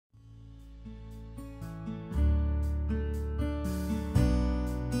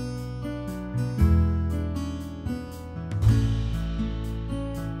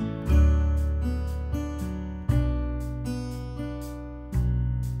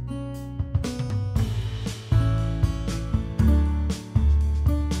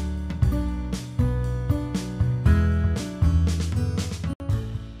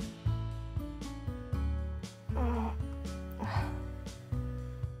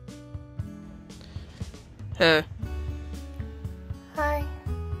Hey, Hi.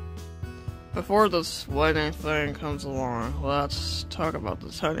 before this wedding thing comes along, let's talk about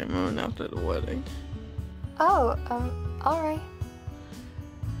this honeymoon after the wedding. Oh, alright.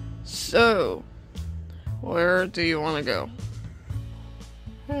 So, where do you want to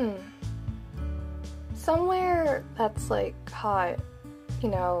go? Somewhere that's like hot, you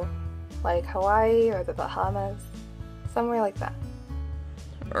know, like Hawaii or the Bahamas. Somewhere like that.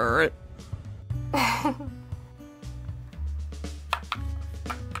 Alright.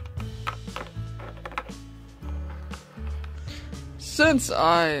 Since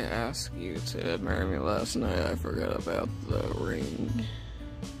I asked you to marry me last night, I forgot about the ring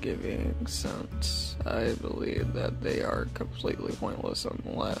giving since I believe that they are completely pointless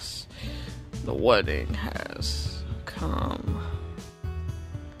unless the wedding has come.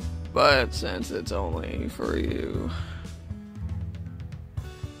 But since it's only for you,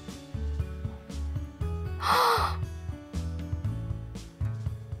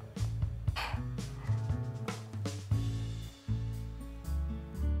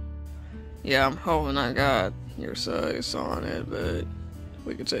 yeah, I'm hoping I got your size on it, but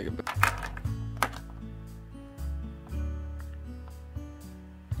we can take it back.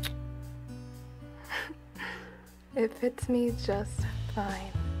 It fits me just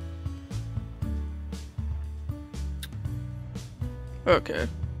fine. Okay.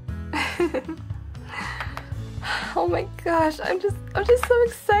 Oh my gosh, I'm just so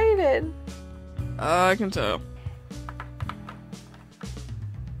excited. I can tell.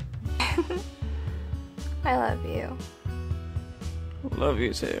 I love you. Love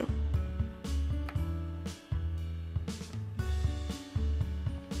you too.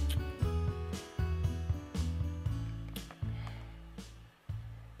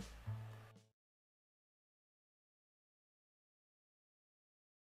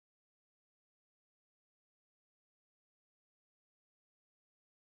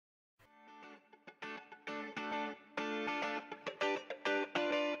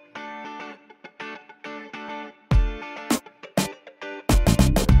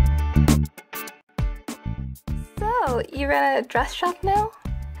 So, you run a dress shop now?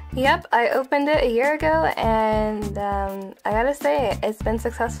 Yep, I opened it a year ago and I gotta say, it's been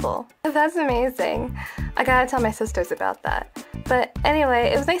successful. That's amazing. I gotta tell my sisters about that. But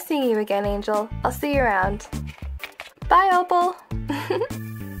anyway, it was nice seeing you again, Angel. I'll see you around. Bye, Opal!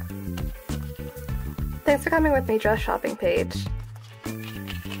 Thanks for coming with me dress shopping, Paige.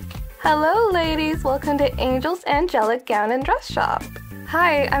 Hello, ladies! Welcome to Angel's Angelic Gown and Dress Shop.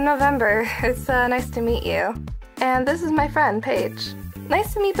 Hi, I'm November. It's nice to meet you. And this is my friend, Paige.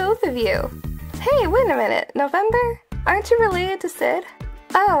 Nice to meet both of you. Hey, wait a minute. November? Aren't you related to Sid?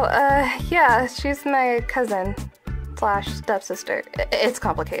 Oh, yeah, she's my cousin / stepsister. It's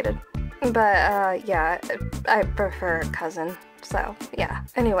complicated. But, yeah, I prefer cousin. So, yeah.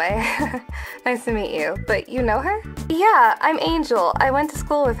 Anyway, nice to meet you. But you know her? Yeah, I'm Angel. I went to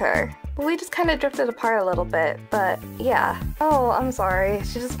school with her. We just kind of drifted apart a little bit, but yeah. Oh, I'm sorry.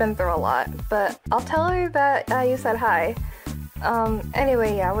 She's just been through a lot. But I'll tell her that you said hi.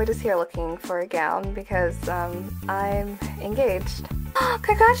 Anyway, yeah, we're just here looking for a gown because, I'm engaged.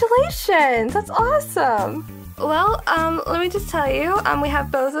 Congratulations! That's awesome! Well, let me just tell you, we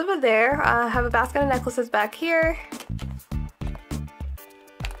have bows over there, have a basket of necklaces back here.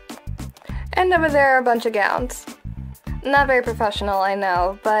 And over there are a bunch of gowns. Not very professional, I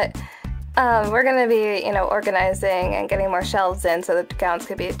know, but we're gonna be, you know, organizing and getting more shelves in so the gowns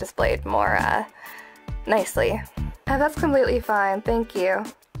could be displayed more, nicely. That's completely fine, thank you.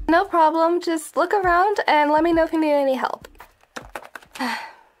 No problem, just look around and let me know if you need any help.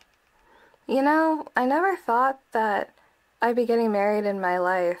 You know, I never thought that I'd be getting married in my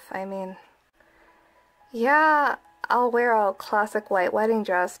life. I mean, yeah, I'll wear a classic white wedding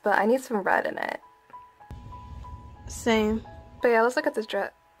dress, but I need some red in it. Same. But yeah, let's look at this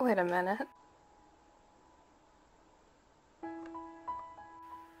dress. Wait a minute.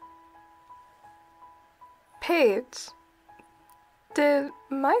 Paige, did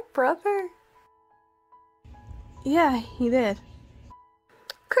my brother? Yeah, he did.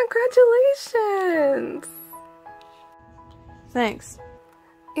 Congratulations! Thanks.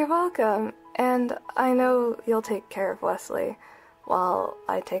 You're welcome, and I know you'll take care of Wesley while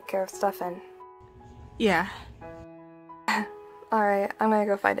I take care of Stefan. Yeah. Alright, I'm gonna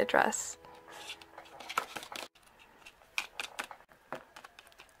go find a dress.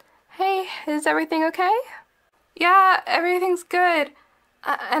 Hey, is everything okay? Yeah, everything's good.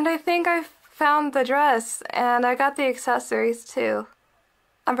 And I think I found the dress, and I got the accessories too.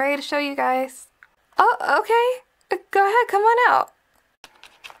 I'm ready to show you guys. Oh, okay. Go ahead, come on out.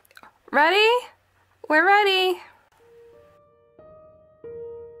 Ready? We're ready!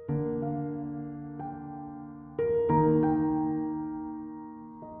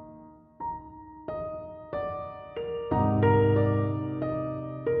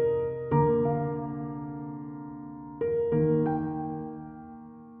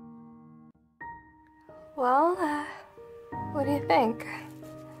 Well, what do you think?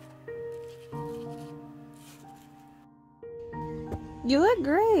 You look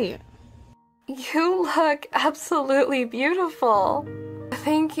great. You look absolutely beautiful.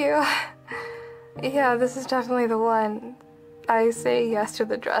 Thank you. Yeah, this is definitely the one. I say yes to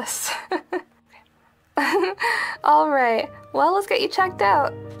the dress. Alright, well, let's get you checked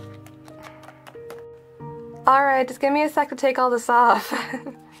out. Alright, just give me a sec to take all this off.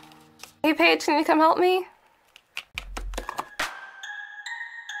 Hey Paige, can you come help me?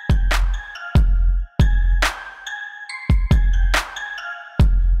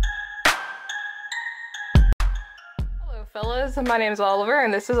 Hello fellas, my name's Oliver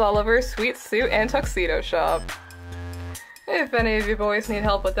and this is Oliver's Sweet Suit and Tuxedo Shop. If any of you boys need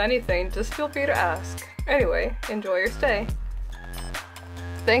help with anything, just feel free to ask. Anyway, enjoy your stay.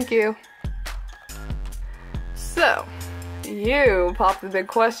 Thank you. So, you popped the big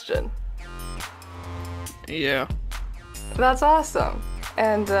question. Yeah. That's awesome.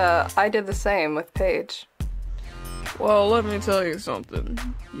 And I did the same with Paige. Well, let me tell you something.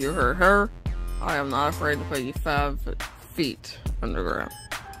 You heard her. I am not afraid to put you 5 feet underground.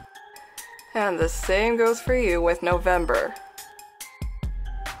 And the same goes for you with November.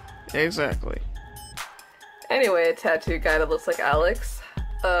 Exactly. Anyway, a tattoo guy that looks like Alex.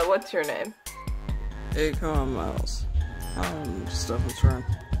 What's your name? Hey, come on, Miles. Stefan's friend.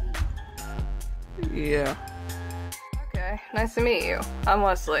 Yeah. Okay, nice to meet you. I'm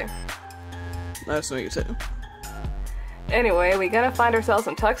Wesley. Nice to meet you too. Anyway, we gonna find ourselves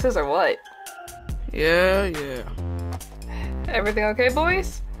some tuxes or what? Yeah. Everything okay,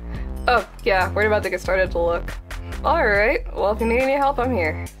 boys? Oh, yeah, we're about to get started to look. Alright, well if you need any help, I'm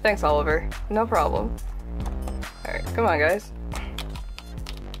here. Thanks, Oliver. No problem. Alright, come on, guys.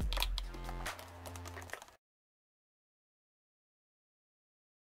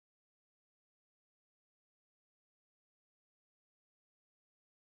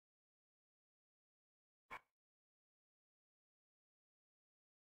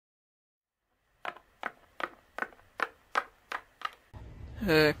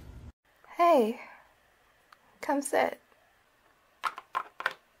 Hey. Hey, come sit.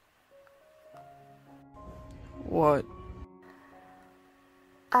 What?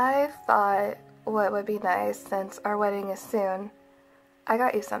 I thought what would be nice since our wedding is soon. I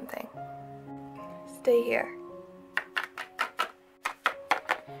got you something. Stay here.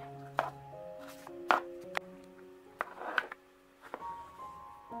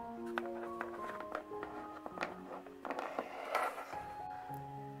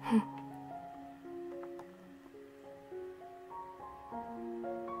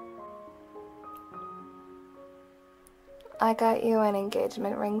 I got you an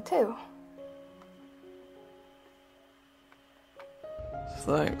engagement ring too.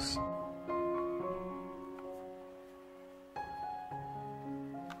 Thanks.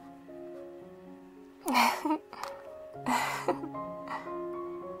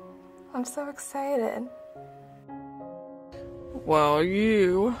 I'm so excited. Well,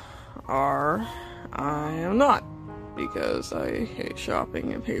 you are. I am not. Because I hate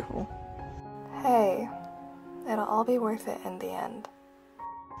shopping and people. Hey, it'll all be worth it in the end.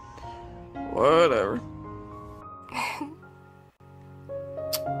 Whatever.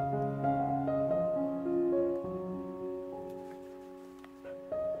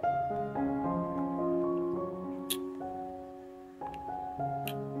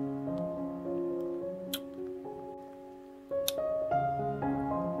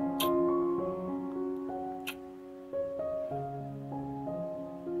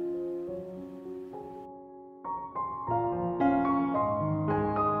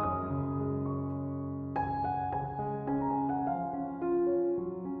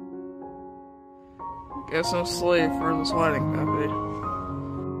 Get some sleep for this wedding, baby.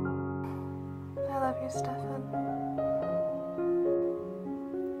 I love you, Stefan.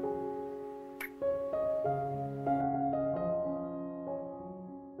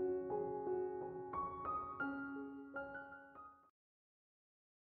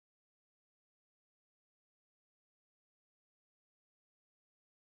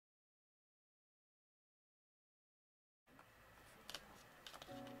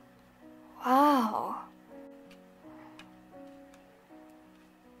 Wow.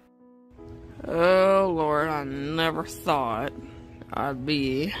 Oh Lord, I never thought I'd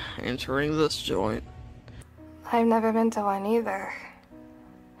be entering this joint. I've never been to one either.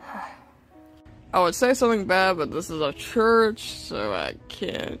 I would say something bad, but this is a church, so I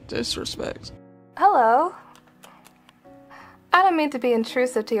can't disrespect. Hello. I don't mean to be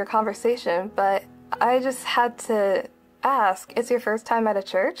intrusive to your conversation, but I just had to ask, it's your first time at a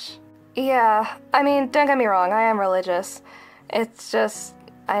church? Yeah, I mean, don't get me wrong, I am religious. It's just,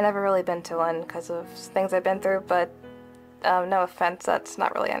 I never really been to one because of things I've been through, but no offense, that's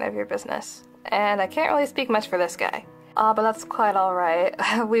not really any of your business. And I can't really speak much for this guy. But that's quite alright.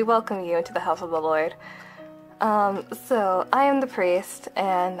 We welcome you into the house of the Lord. So, I am the priest,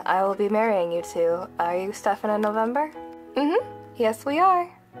 and I will be marrying you two. Are you Stefan and November? Mm-hmm. Yes, we are.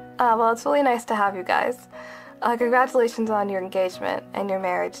 Well, it's really nice to have you guys. Congratulations on your engagement and your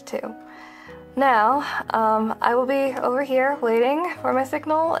marriage, too. Now, I will be over here waiting for my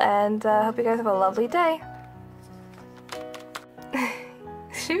signal, and hope you guys have a lovely day.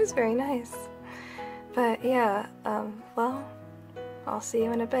 She was very nice. But yeah, well, I'll see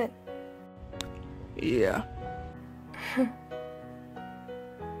you in a bit. Yeah.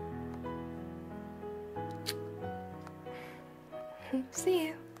 See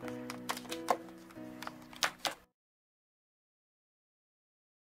you.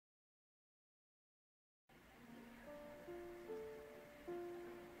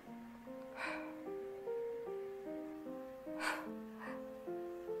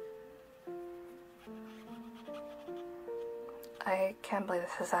 I can't believe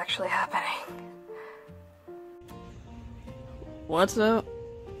this is actually happening. What's up?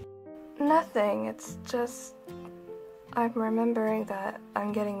 Nothing, it's just... I'm remembering that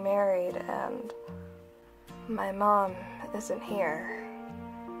I'm getting married and my mom isn't here.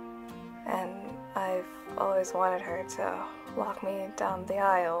 And I've always wanted her to walk me down the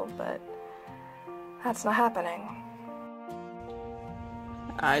aisle, but that's not happening.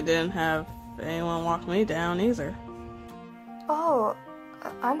 I didn't have anyone walk me down either. Oh,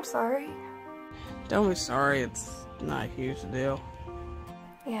 I'm sorry. Don't be sorry, it's not a huge deal.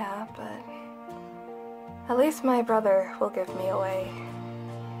 Yeah, but at least my brother will give me away.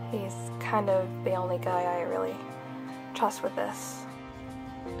 He's kind of the only guy I really trust with this.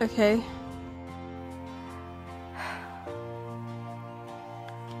 Okay.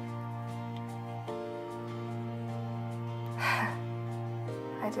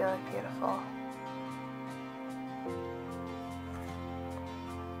 I do look beautiful.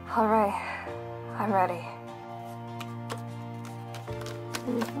 Alright, I'm ready.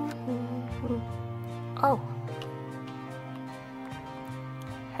 Oh.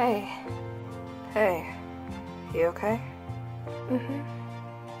 Hey. Hey. You okay? Mm-hmm.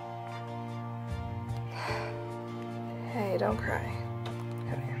 Hey, don't cry.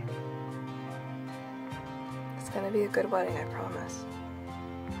 Come here. It's gonna be a good wedding, I promise.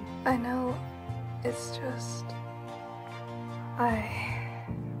 I know, it's just... I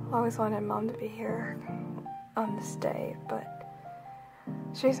always wanted Mom to be here on this day, but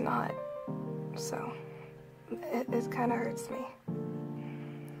she's not, so it kind of hurts me.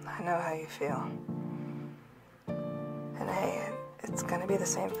 I know how you feel. And hey, it's gonna be the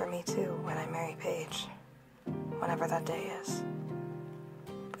same for me too when I marry Paige, whenever that day is.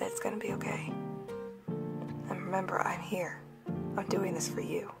 But it's gonna be okay. And remember, I'm here. I'm doing this for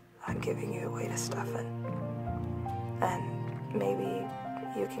you. I'm giving you away to Stefan. And maybe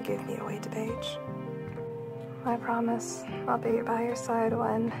you can give me away to Paige. I promise I'll be by your side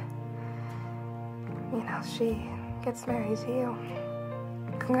when, she gets married to you.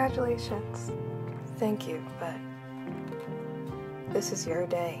 Congratulations. Thank you, but this is your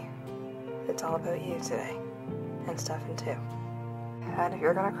day. It's all about you today. And Stefan too. And if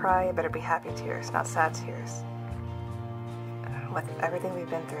you're gonna cry, you better be happy tears, not sad tears. With everything we've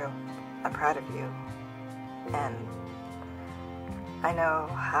been through, I'm proud of you. And I know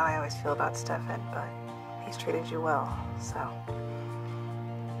how I always feel about Stefan, but he's treated you well, so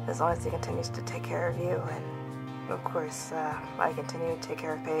as long as he continues to take care of you, and of course, I continue to take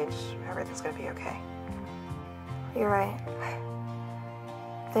care of Paige, everything's gonna be okay. You're right.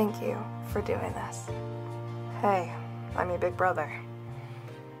 Thank you for doing this. Hey, I'm your big brother.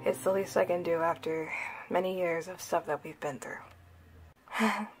 It's the least I can do after many years of stuff that we've been through.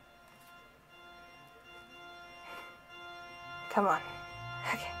 Come on.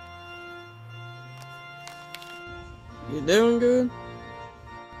 Okay. You doing good?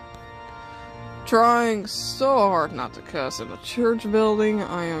 Trying so hard not to cuss in a church building,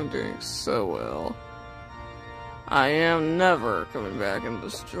 I am doing so well. I am never coming back in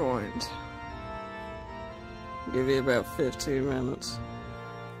this joint. Give you about 15 minutes.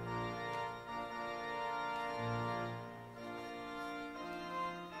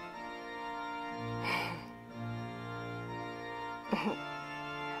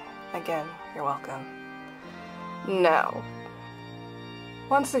 Again, you're welcome. Now,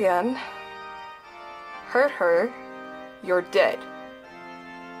 once again, hurt her, you're dead.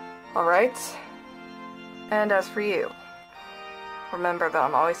 Alright? And as for you, remember that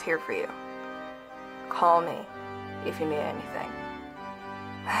I'm always here for you. Call me if you need anything.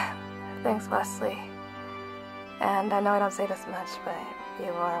 Thanks, Wesley. And I know I don't say this much, but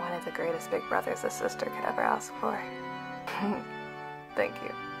you are one of the greatest big brothers a sister could ever ask for. Thank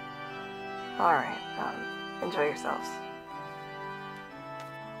you. Alright, enjoy yourselves.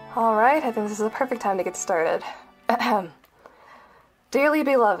 Alright, I think this is the perfect time to get started. Dearly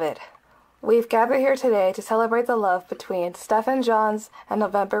beloved, we've gathered here today to celebrate the love between Stefan Johns and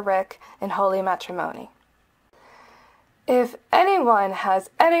November Rick in holy matrimony. If anyone has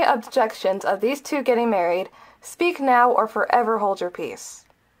any objections of these two getting married, speak now or forever hold your peace.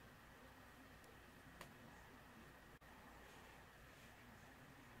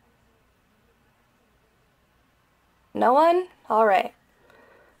 No one? Alright.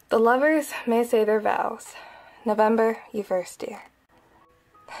 The lovers may say their vows. November, you first, dear.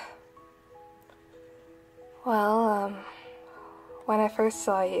 Well, when I first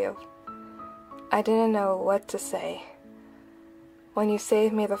saw you, I didn't know what to say. When you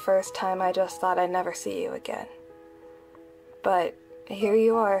saved me the first time, I just thought I'd never see you again. But here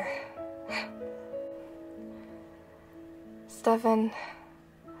you are. Stefan,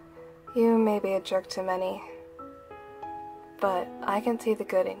 you may be a jerk to many, but I can see the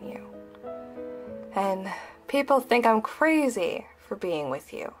good in you. And people think I'm crazy for being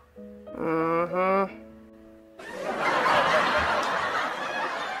with you.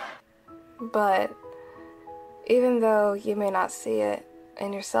 But even though you may not see it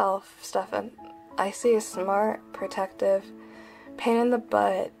in yourself, Stefan, I see a smart, protective, pain in the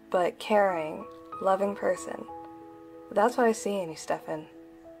butt, but caring, loving person. That's what I see in you, Stefan.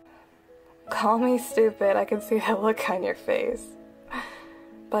 Call me stupid, I can see that look on your face.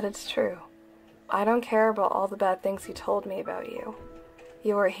 But it's true. I don't care about all the bad things you told me about you.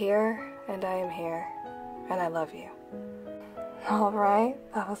 You are here, and I am here, and I love you. Alright,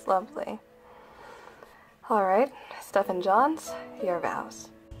 that was lovely. Alright, Stefan Johns, your vows.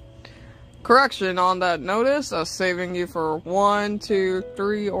 Correction on that notice of saving you for 1, 2,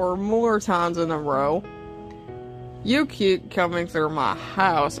 3, or more times in a row. You keep coming through my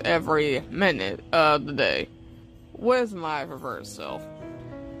house every minute of the day with my preferred self.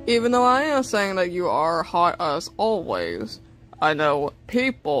 Even though I am saying that you are hot as always, I know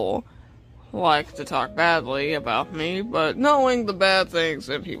people like to talk badly about me, but knowing the bad things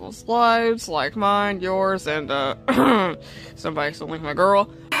in people's lives, like mine, yours, and somebody stealing my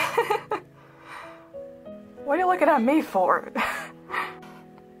girl. What are you looking at me for?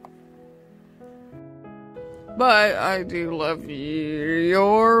 But I do love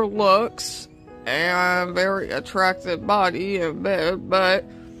your looks and very attractive body in bed, but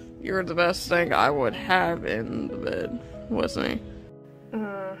you're the best thing I would have in the bed with me.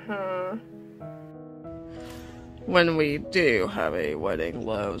 When we do have a wedding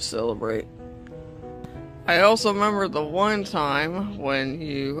love celebrate. I also remember the one time when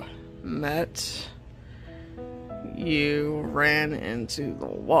you met, you ran into the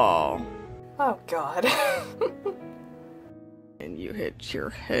wall. Oh God. And you hit your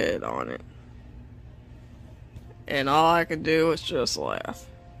head on it. And all I could do was just laugh.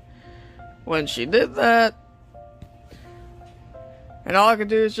 When she did that, and all I could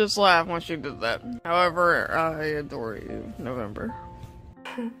do is just laugh when she did that. However, I adore you, November.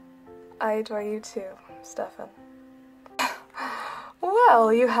 I adore you too, Stefan.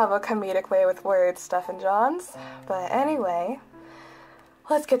 Well, you have a comedic way with words, Stefan Johns. But anyway,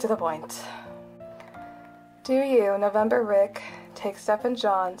 let's get to the point. Do you, November Rick, take Stefan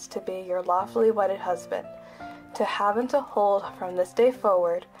Johns to be your lawfully wedded husband, to have and to hold from this day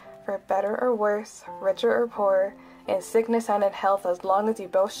forward, for better or worse, richer or poorer, in sickness and in health, as long as you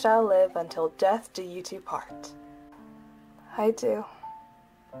both shall live, until death do you two part? I do.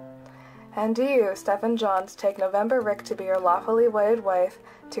 And do you, Stefan Johns, take November Rick to be your lawfully wedded wife,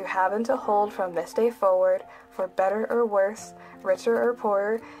 to have and to hold from this day forward, for better or worse, richer or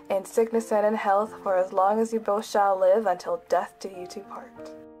poorer, in sickness and in health, for as long as you both shall live, until death do you two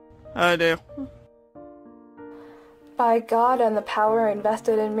part? I do. By God and the power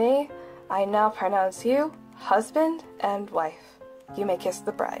invested in me, I now pronounce you husband and wife. You may kiss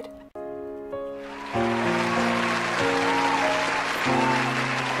the bride.